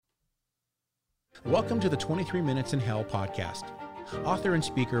Welcome to the 23 Minutes in Hell podcast. Author and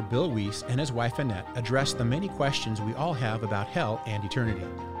speaker Bill Wiese and his wife Annette address the many questions we all have about hell and eternity.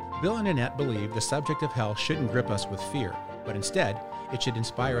 Bill and Annette believe the subject of hell shouldn't grip us with fear, but instead, it should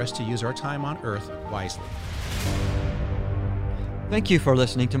inspire us to use our time on earth wisely. Thank you for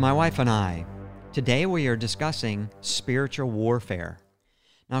listening to my wife and I. Today we are discussing spiritual warfare.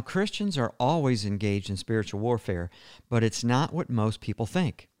 Now, Christians are always engaged in spiritual warfare, but it's not what most people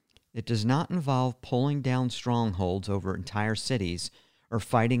think. It does not involve pulling down strongholds over entire cities or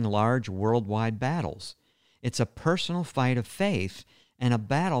fighting large worldwide battles. It's a personal fight of faith and a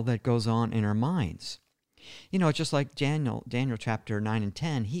battle that goes on in our minds. You know, it's just like Daniel chapter 9 and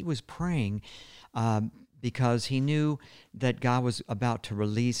 10. He was praying because he knew that God was about to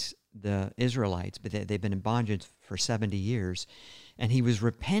release the Israelites, but they've been in bondage for 70 years, and he was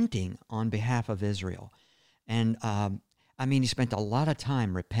repenting on behalf of Israel. And he spent a lot of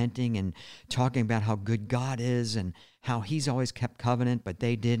time repenting and talking about how good God is and how he's always kept covenant, but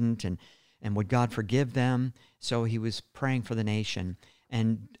they didn't, and would God forgive them? So he was praying for the nation.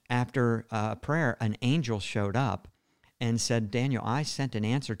 And after prayer, an angel showed up and said, Daniel, I sent an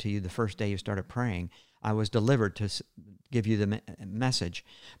answer to you the first day you started praying. I was delivered to give you the message,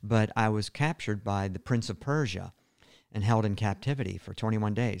 but I was captured by the Prince of Persia and held in captivity for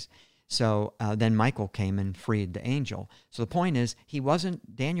 21 days. So then Michael came and freed the angel. So the point is,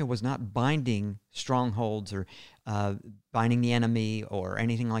 Daniel was not binding strongholds or binding the enemy or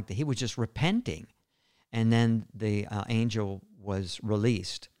anything like that. He was just repenting. And then the angel was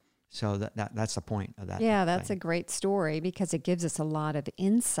released. So that's the point of that. Yeah, that's a great story because it gives us a lot of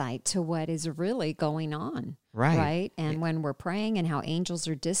insight to what is really going on. Right? And when we're praying and how angels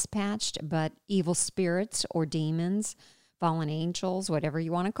are dispatched, but evil spirits or demons, fallen angels, whatever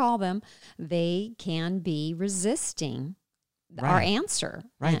you want to call them, they can be resisting our answer.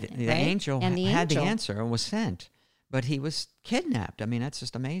 Right. The angel had the answer and was sent, but he was kidnapped. I mean, that's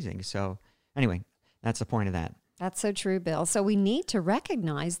just amazing. So anyway, that's the point of that. That's so true, Bill. So we need to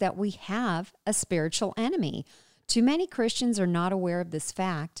recognize that we have a spiritual enemy. Too many Christians are not aware of this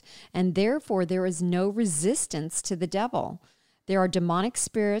fact, and therefore there is no resistance to the devil. There are demonic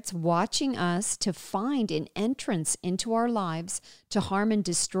spirits watching us to find an entrance into our lives to harm and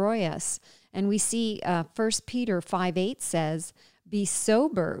destroy us. And we see 1 Peter 5:8 says, be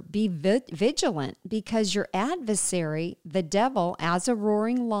sober, be vigilant, because your adversary, the devil, as a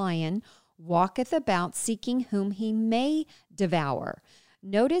roaring lion, walketh about seeking whom he may devour.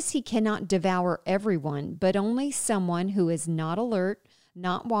 Notice he cannot devour everyone, but only someone who is not alert,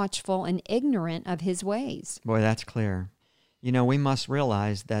 not watchful, and ignorant of his ways. Boy, that's clear. You know, we must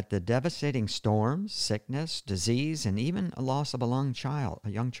realize that the devastating storms, sickness, disease, and even a loss of a young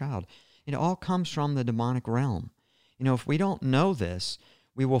child, it all comes from the demonic realm. You know, if we don't know this,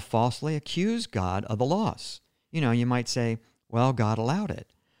 we will falsely accuse God of the loss. You know, you might say, well, God allowed it.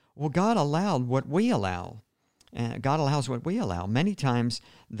 Well, God allowed what we allow. God allows what we allow. Many times,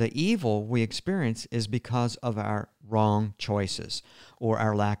 the evil we experience is because of our wrong choices, or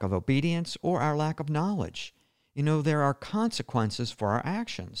our lack of obedience, or our lack of knowledge. You know, there are consequences for our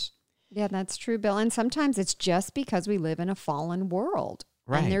actions. Yeah, that's true, Bill. And sometimes it's just because we live in a fallen world.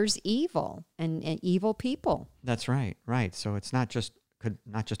 Right. And there's evil and evil people. That's right. So it's not just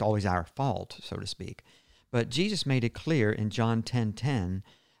always our fault, so to speak. But Jesus made it clear in John 10:10,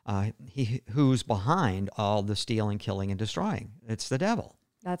 he who's behind all the stealing, killing, and destroying. It's the devil.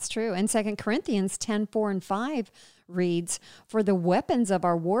 That's true. And 2 Corinthians 10:4 and 5 reads, for the weapons of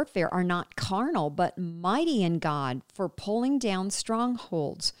our warfare are not carnal, but mighty in God for pulling down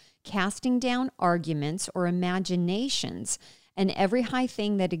strongholds, casting down arguments or imaginations, and every high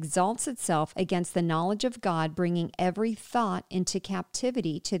thing that exalts itself against the knowledge of God, bringing every thought into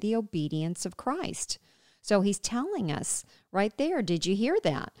captivity to the obedience of Christ. So he's telling us right there, did you hear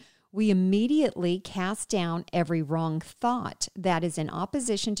that? We immediately cast down every wrong thought that is in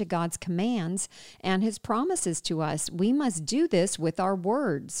opposition to God's commands and his promises to us. We must do this with our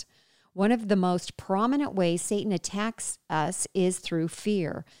words. One of the most prominent ways Satan attacks us is through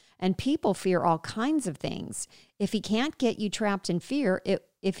fear. And people fear all kinds of things. If he can't get you trapped in fear, it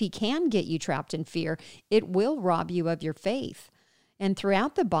will rob you of your faith. And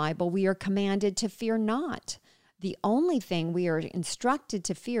throughout the Bible, we are commanded to fear not. The only thing we are instructed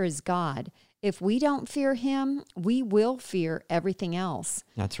to fear is God. If we don't fear him, we will fear everything else.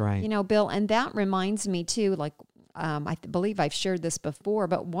 That's right. You know, Bill, and that reminds me too, like I believe I've shared this before,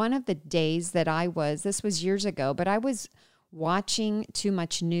 but one of the days that this was years ago, but I was watching too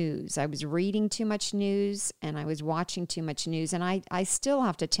much news. I was reading too much news and I was watching too much news. And I still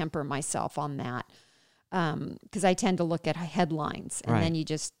have to temper myself on that because I tend to look at headlines and then you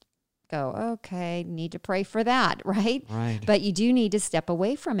just go, okay, need to pray for that, right? Right. But you do need to step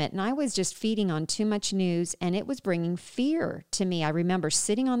away from it. And I was just feeding on too much news, and it was bringing fear to me. I remember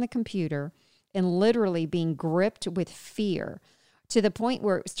sitting on the computer and literally being gripped with fear to the point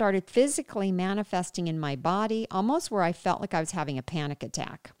where it started physically manifesting in my body, almost where I felt like I was having a panic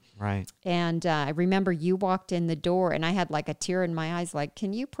attack. Right. And I remember you walked in the door and I had like a tear in my eyes, like,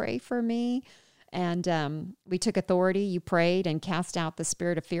 can you pray for me? And we took authority. You prayed and cast out the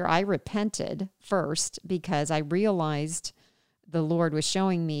spirit of fear. I repented first because I realized the Lord was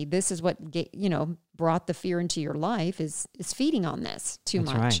showing me this is what, brought the fear into your life is feeding on this too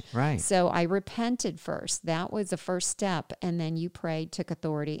much. Right. So I repented first. That was the first step. And then you prayed, took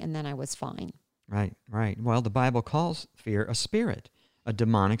authority, and then I was fine. Right. Well, the Bible calls fear a spirit, a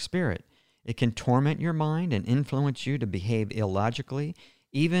demonic spirit. It can torment your mind and influence you to behave illogically,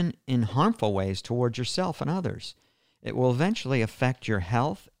 even in harmful ways towards yourself and others. It will eventually affect your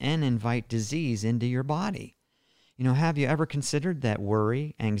health and invite disease into your body. Have you ever considered that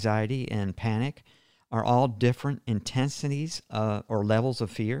worry, anxiety, and panic are all different intensities or levels of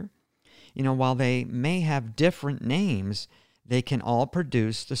fear? While they may have different names, they can all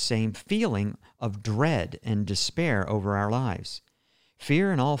produce the same feeling of dread and despair over our lives.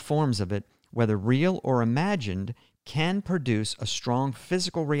 Fear in all forms of it, whether real or imagined, can produce a strong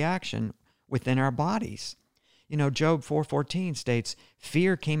physical reaction within our bodies. Job 4:14 states,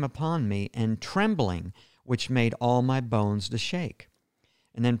 "Fear came upon me, and trembling, which made all my bones to shake."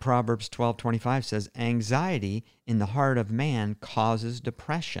 And then Proverbs 12:25 says, "Anxiety in the heart of man causes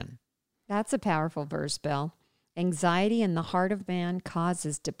depression." That's a powerful verse, Bill. Anxiety in the heart of man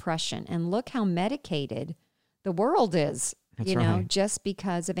causes depression. And look how medicated the world is, That's right. just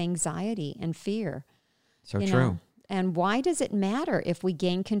because of anxiety and fear. So true. And why does it matter if we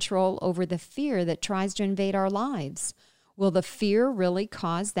gain control over the fear that tries to invade our lives? Will the fear really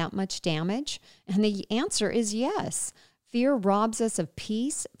cause that much damage? And the answer is yes. Fear robs us of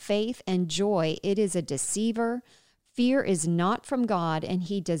peace, faith, and joy. It is a deceiver. Fear is not from God, and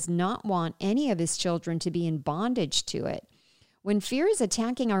he does not want any of his children to be in bondage to it. When fear is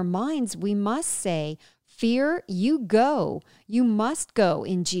attacking our minds, we must say, "Fear, you go. You must go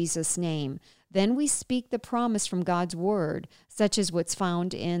in Jesus' name." Then we speak the promise from God's word, such as what's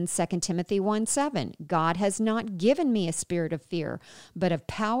found in 2 Timothy 1:7. God has not given me a spirit of fear, but of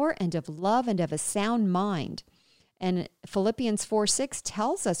power and of love and of a sound mind. And Philippians 4:6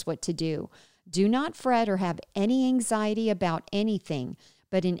 tells us what to do. Do not fret or have any anxiety about anything,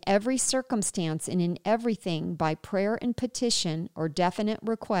 but in every circumstance and in everything, by prayer and petition or definite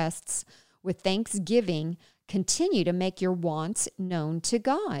requests, with thanksgiving, continue to make your wants known to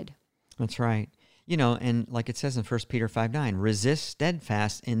God. That's right. And like it says in 1 Peter 5:9, resist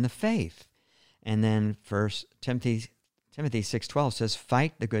steadfast in the faith. And then 1 Timothy 6:12 says,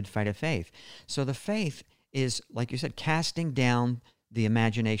 fight the good fight of faith. So the faith is, like you said, casting down the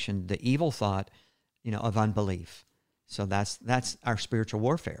imagination, the evil thought, of unbelief. So that's our spiritual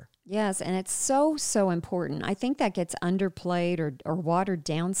warfare. Yes, and it's so, so important. I think that gets underplayed or watered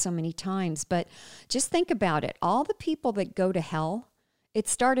down so many times. But just think about it. All the people that go to hell, it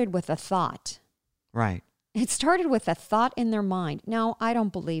started with a thought. Right. It started with a thought in their mind. No, I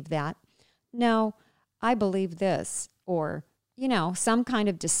don't believe that. No, I believe this. Or, some kind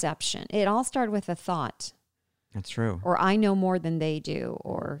of deception. It all started with a thought. That's true. Or I know more than they do.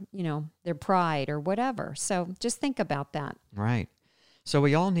 Or, their pride or whatever. So just think about that. Right. So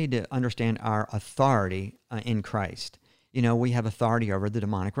we all need to understand our authority in Christ. We have authority over the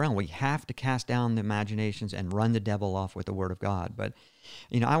demonic realm. We have to cast down the imaginations and run the devil off with the word of God. But,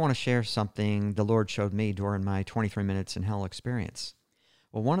 I want to share something the Lord showed me during my 23 Minutes in Hell experience.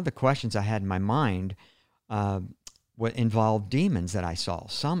 Well, one of the questions I had in my mind involved demons that I saw.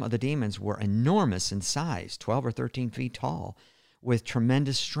 Some of the demons were enormous in size, 12 or 13 feet tall, with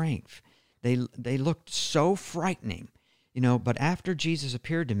tremendous strength. They looked so frightening, but after Jesus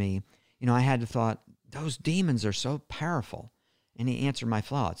appeared to me, I had the thought, those demons are so powerful. And he answered my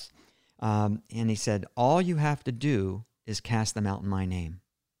thoughts. And he said, all you have to do is cast them out in my name.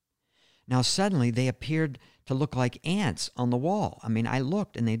 Now, suddenly they appeared to look like ants on the wall. I mean, I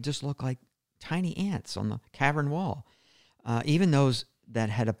looked and they just looked like tiny ants on the cavern wall. Even those that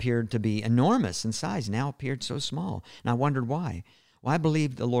had appeared to be enormous in size now appeared so small. And I wondered why. Well, I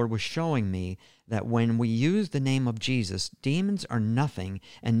believe the Lord was showing me that when we use the name of Jesus, demons are nothing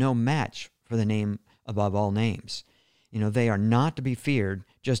and no match for the name above all names. They are not to be feared,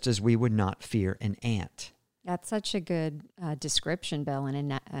 just as we would not fear an ant. That's such a good description, Bill,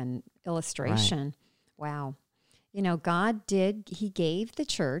 and an illustration. Right. Wow. He gave the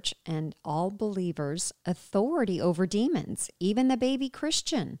church and all believers authority over demons, even the baby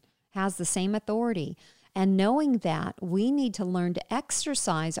Christian. has the same authority. And knowing that, we need to learn to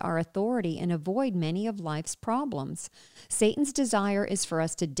exercise our authority and avoid many of life's problems. Satan's desire is for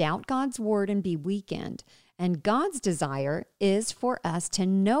us to doubt God's word and be weakened. And God's desire is for us to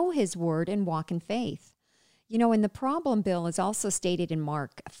know his word and walk in faith. You know, and the problem, Bill, is also stated in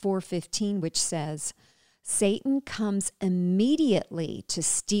Mark 4:15, which says, Satan comes immediately to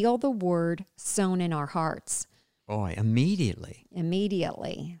steal the word sown in our hearts. Boy, immediately.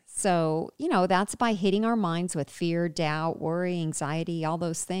 Immediately. So, you know, that's by hitting our minds with fear, doubt, worry, anxiety, all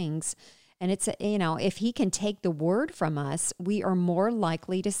those things. And it's, you know, if he can take the word from us, we are more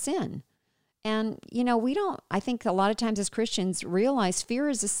likely to sin. And, you know, I think a lot of times as Christians realize fear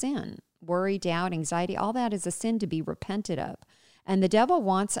is a sin. Worry, doubt, anxiety, all that is a sin to be repented of. And the devil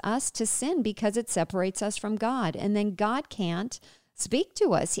wants us to sin because it separates us from God. And then God can't speak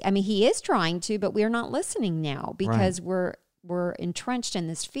to us. I mean, he is trying to, but we're not listening now because we're entrenched in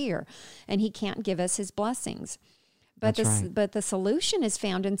this fear, and he can't give us his blessings. But but the solution is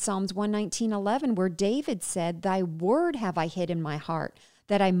found in Psalms 119:11, where David said, "Thy word have I hid in my heart,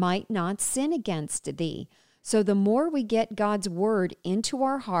 that I might not sin against thee." So the more we get God's word into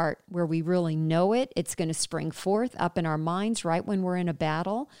our heart, where we really know it, it's going to spring forth up in our minds right when we're in a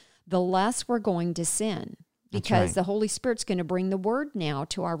battle, the less we're going to sin. Because the Holy Spirit's going to bring the word now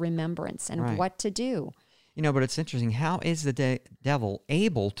to our remembrance and what to do. You know, but it's interesting. How is the devil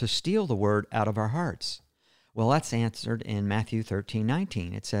able to steal the word out of our hearts? Well, that's answered in Matthew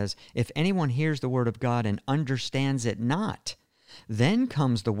 13:19. It says, "If anyone hears the word of God and understands it not, then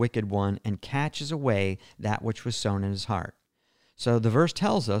comes the wicked one and catches away that which was sown in his heart." So the verse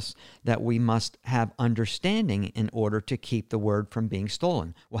tells us that we must have understanding in order to keep the word from being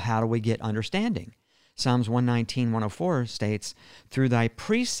stolen. Well, how do we get understanding? Psalms 119:104 states, "Through thy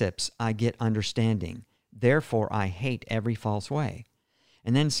precepts I get understanding. Therefore I hate every false way."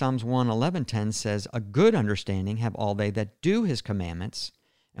 And then Psalms 111:10 says, "A good understanding have all they that do his commandments."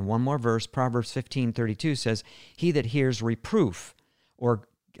 And one more verse, Proverbs 15:32 says, "He that hears reproof or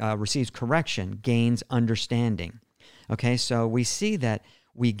receives correction gains understanding." Okay, so we see that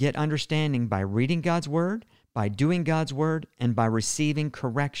we get understanding by reading God's word, by doing God's word, and by receiving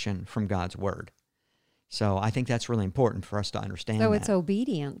correction from God's word. So I think that's really important for us to understand. So it's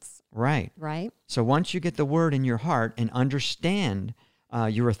obedience. Right. Right. So once you get the word in your heart and understand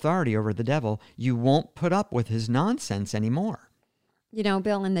your authority over the devil, you won't put up with his nonsense anymore. You know,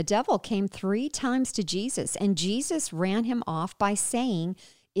 Bill, and the devil came 3 times to Jesus, and Jesus ran him off by saying,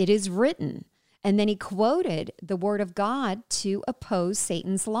 "It is written." And then he quoted the word of God to oppose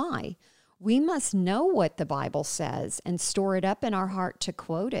Satan's lie. We must know what the Bible says and store it up in our heart to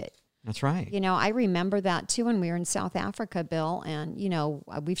quote it. That's right. You know, I remember that too when we were in South Africa, Bill, and, you know,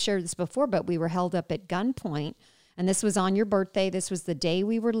 we've shared this before, but we were held up at gunpoint, and this was on your birthday. This was the day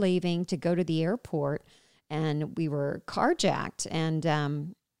we were leaving to go to the airport, and we were carjacked. And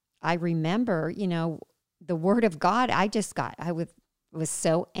I remember, you know, the word of God, I was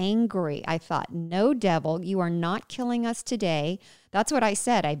so angry. I thought, "No, devil, you are not killing us today." That's what I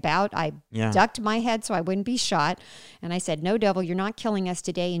said. I ducked my head so I wouldn't be shot. And I said, "No, devil, you're not killing us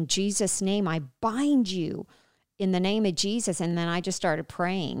today. In Jesus' name, I bind you in the name of Jesus." And then I just started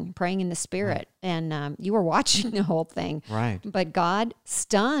praying in the Spirit. Right. And you were watching the whole thing. Right. But God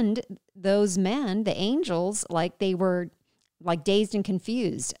stunned those men, the angels, like they were like dazed and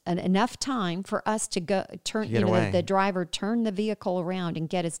confused, and enough time for us to the driver turned the vehicle around and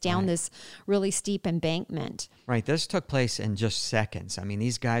get us down this really steep embankment. Right. This took place in just seconds. I mean,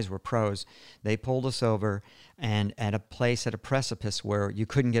 these guys were pros. They pulled us over and at a precipice where you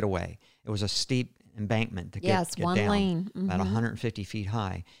couldn't get away. It was a steep embankment to get one down, lane. about 150 feet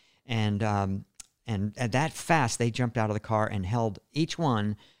high. And at that fast, they jumped out of the car and held each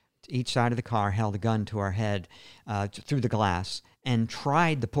side of the car, held a gun to our head through the glass and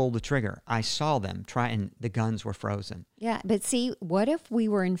tried to pull the trigger. I saw them try, and the guns were frozen. Yeah, but see, what if we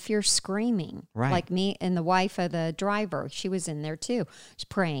were in fear screaming? Right. Like me and the wife of the driver, she was in there too, just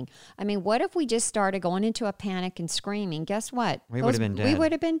praying. I mean, what if we just started going into a panic and screaming? Guess what? We would have been dead. We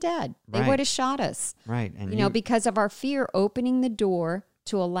would have been dead. They would have shot us. Right. And you know, because of our fear opening the door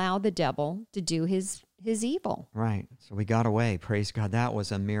to allow the devil to do his evil. Right. So we got away. Praise God. That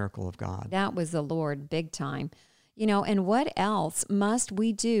was a miracle of God. That was the Lord, big time. You know, and what else must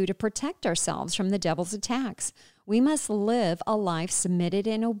we do to protect ourselves from the devil's attacks? We must live a life submitted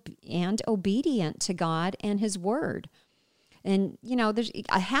and obedient to God and his word. And, you know, there's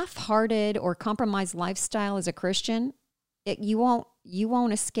a half-hearted or compromised lifestyle as a Christian. You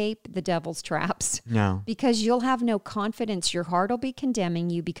won't escape the devil's traps. No. Because you'll have no confidence. Your heart will be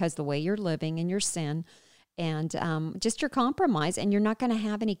condemning you because the way you're living in your sin. and just your compromise, and you're not going to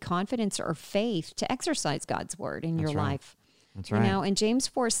have any confidence or faith to exercise God's word in your life. That's right. You know, and James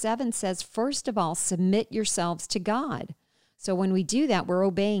 4:7 says, first of all, submit yourselves to God. So when we do that, we're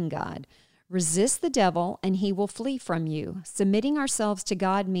obeying God. Resist the devil, and he will flee from you. Submitting ourselves to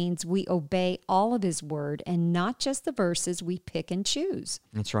God means we obey all of his word and not just the verses we pick and choose.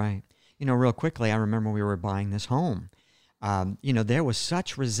 That's right. You know, real quickly, I remember we were buying this home. You know, there was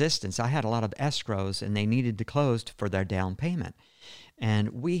such resistance. I had a lot of escrows, and they needed to close for their down payment. And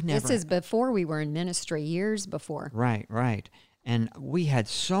we never... This is before we were in ministry, years before. Right, right. And we had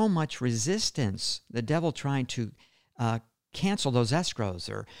so much resistance, the devil trying to cancel those escrows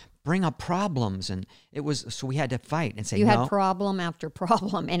or bring up problems. And it was, so we had to fight and say, You no. had problem after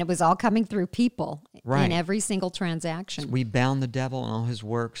problem, and it was all coming through people Right. in every single transaction. We bound the devil and all his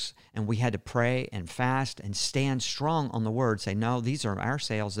works, and we had to pray and fast and stand strong on the word. Say, no, these are our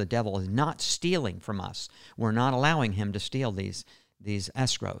sales. The devil is not stealing from us. We're not allowing him to steal these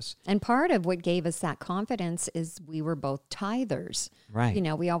escrows. And part of what gave us that confidence is we were both tithers. Right. You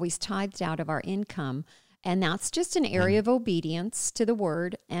know, we always tithed out of our income. And that's just an area of obedience to the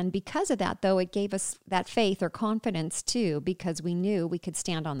word. And because of that, though, it gave us that faith or confidence, too, because we knew we could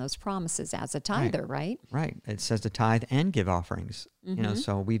stand on those promises as a tither, right? Right. It says to tithe and give offerings. Mm-hmm. You know,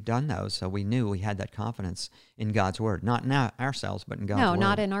 so we've done those. So we knew we had that confidence in God's word. Not in ourselves, but in God's word. No,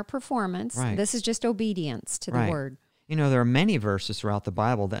 not in our performance. Right. This is just obedience to the Right. word. You know, there are many verses throughout the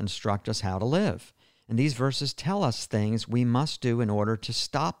Bible that instruct us how to live. And these verses tell us things we must do in order to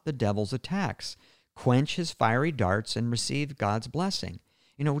stop the devil's attacks, quench his fiery darts, and receive God's blessing.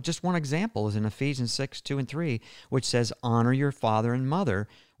 You know, just one example is in Ephesians 6:2-3, which says, honor your father and mother,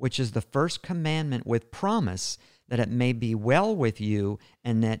 which is the first commandment with promise, that it may be well with you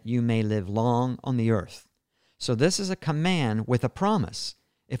and that you may live long on the earth. So this is a command with a promise.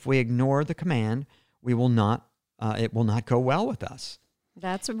 If we ignore the command, we will not. It will not go well with us.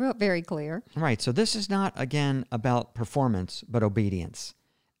 That's very clear. Right. So this is not, again, about performance, but obedience.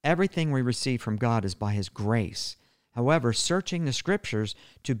 Everything we receive from God is by his grace. However, searching the scriptures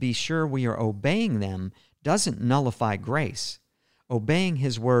to be sure we are obeying them doesn't nullify grace. Obeying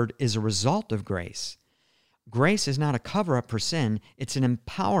his word is a result of grace. Grace is not a cover-up for sin. It's an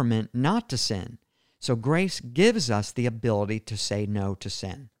empowerment not to sin. So grace gives us the ability to say no to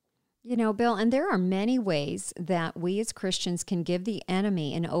sin. You know, Bill, and there are many ways that we as Christians can give the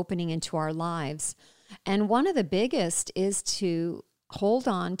enemy an opening into our lives. And one of the biggest is to hold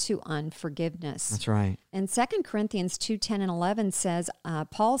on to unforgiveness. That's right. And 2 Corinthians 2:10 and 11 says,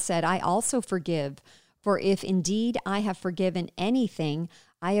 Paul said, I also forgive, for if indeed I have forgiven anything,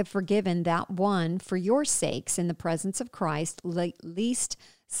 I have forgiven that one for your sakes in the presence of Christ, lest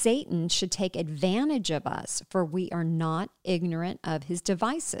Satan should take advantage of us, for we are not ignorant of his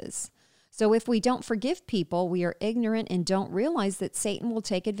devices. So if we don't forgive people, we are ignorant and don't realize that Satan will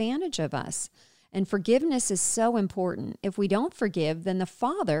take advantage of us. And forgiveness is so important. If we don't forgive, then the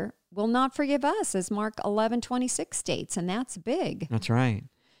Father will not forgive us, as Mark 11:26 states, and that's big. That's right.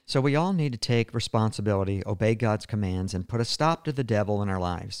 So we all need to take responsibility, obey God's commands, and put a stop to the devil in our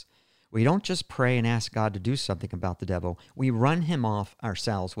lives. We don't just pray and ask God to do something about the devil. We run him off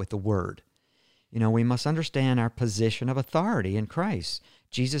ourselves with the word. You know, we must understand our position of authority in Christ.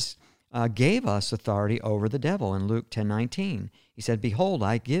 Jesus gave us authority over the devil in Luke 10:19. He said, behold,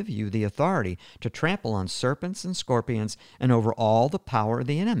 I give you the authority to trample on serpents and scorpions and over all the power of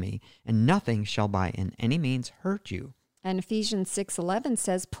the enemy, and nothing shall by any means hurt you. And Ephesians 6:11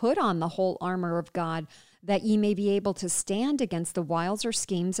 says, put on the whole armor of God, that ye may be able to stand against the wiles or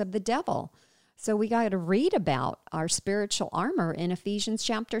schemes of the devil. So we got to read about our spiritual armor in Ephesians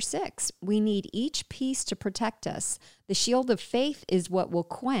chapter 6. We need each piece to protect us. The shield of faith is what will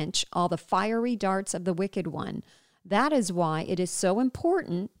quench all the fiery darts of the wicked one. That is why it is so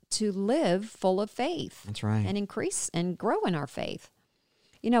important to live full of faith. That's right. And increase and grow in our faith.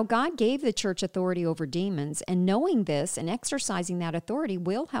 You know, God gave the church authority over demons, and knowing this and exercising that authority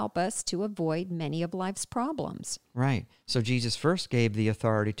will help us to avoid many of life's problems. Right. So Jesus first gave the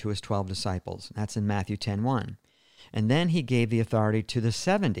authority to his 12 disciples. That's in Matthew 10:1. And then he gave the authority to the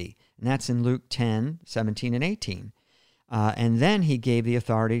 70. And that's in Luke 10:17 and 18. And then he gave the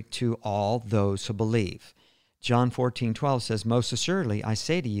authority to all those who believe. John 14:12 says, most assuredly, I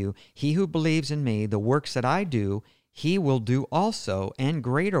say to you, he who believes in me, the works that I do, he will do also, and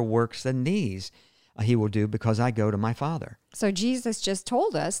greater works than these he will do, because I go to my Father. So Jesus just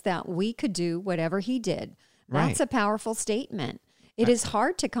told us that we could do whatever he did. That's Right. a powerful statement. It is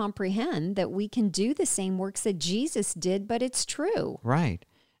hard to comprehend that we can do the same works that Jesus did, but it's true. Right.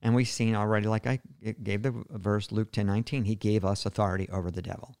 And we've seen already, like I gave the verse, Luke 10:19, he gave us authority over the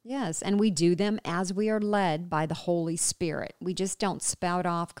devil. Yes, and we do them as we are led by the Holy Spirit. We just don't spout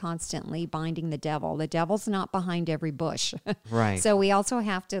off constantly binding the devil. The devil's not behind every bush. Right. So we also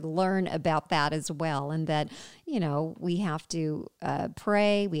have to learn about that as well, and that, we have to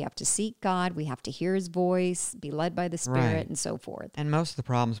pray, we have to seek God, we have to hear his voice, be led by the Spirit, Right. and so forth. And most of the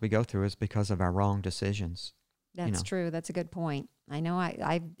problems we go through is because of our wrong decisions. That's true. That's a good point. I know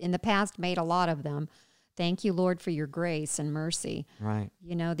I've in the past made a lot of them. Thank you, Lord, for your grace and mercy. Right.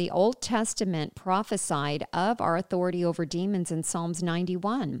 The Old Testament prophesied of our authority over demons in Psalms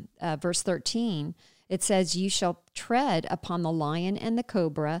 91, verse 13. It says, you shall tread upon the lion and the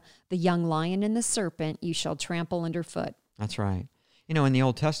cobra, the young lion and the serpent, you shall trample underfoot. That's right. In the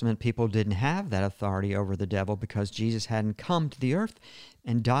Old Testament, people didn't have that authority over the devil because Jesus hadn't come to the earth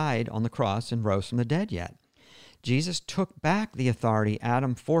and died on the cross and rose from the dead yet. Jesus took back the authority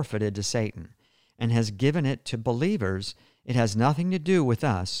Adam forfeited to Satan and has given it to believers. It has nothing to do with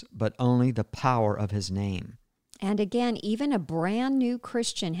us, but only the power of his name. And again, even a brand new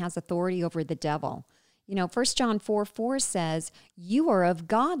Christian has authority over the devil. 1 John 4:4 says, you are of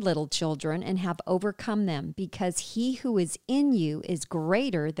God, little children, and have overcome them, because he who is in you is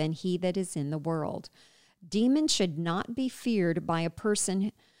greater than he that is in the world. Demons should not be feared by a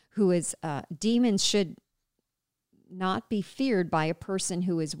person who is, demons should not be feared by a person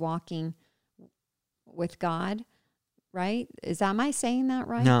who is walking with God, right? Am I saying that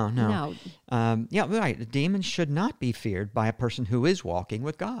right? No. Yeah, right. Demons should not be feared by a person who is walking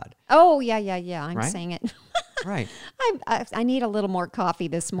with God. Oh, yeah. I'm Right? saying it. Right. I need a little more coffee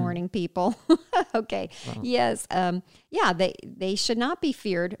this morning, people. Okay. Well. Yes. They should not be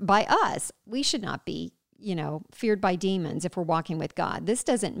feared by us. We should not be feared by demons if we're walking with God. This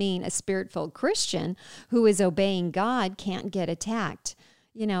doesn't mean a spirit-filled Christian who is obeying God can't get attacked.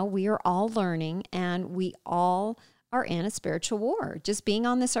 We are all learning, and we all are in a spiritual war, just being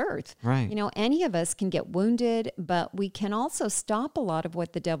on this earth. Right. Any of us can get wounded, but we can also stop a lot of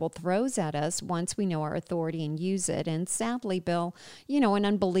what the devil throws at us once we know our authority and use it. And sadly, Bill, an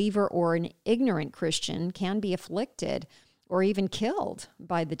unbeliever or an ignorant Christian can be afflicted or even killed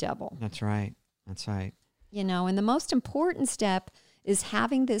by the devil. That's right. That's right. And the most important step is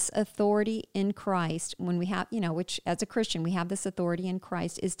having this authority in Christ. When we have, which as a Christian, we have this authority in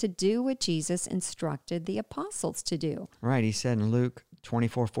Christ, is to do what Jesus instructed the apostles to do. Right. He said in Luke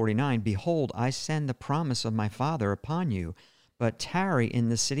 24:49, behold, I send the promise of my Father upon you, but tarry in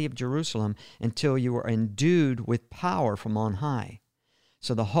the city of Jerusalem until you are endued with power from on high.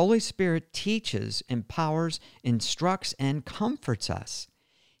 So the Holy Spirit teaches, empowers, instructs, and comforts us.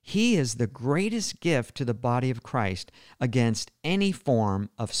 He is the greatest gift to the body of Christ against any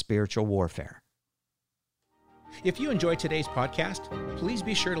form of spiritual warfare. If you enjoyed today's podcast, please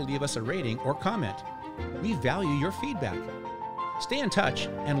be sure to leave us a rating or comment. We value your feedback. Stay in touch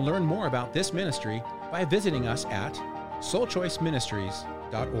and learn more about this ministry by visiting us at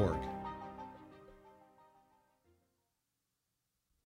soulchoiceministries.org.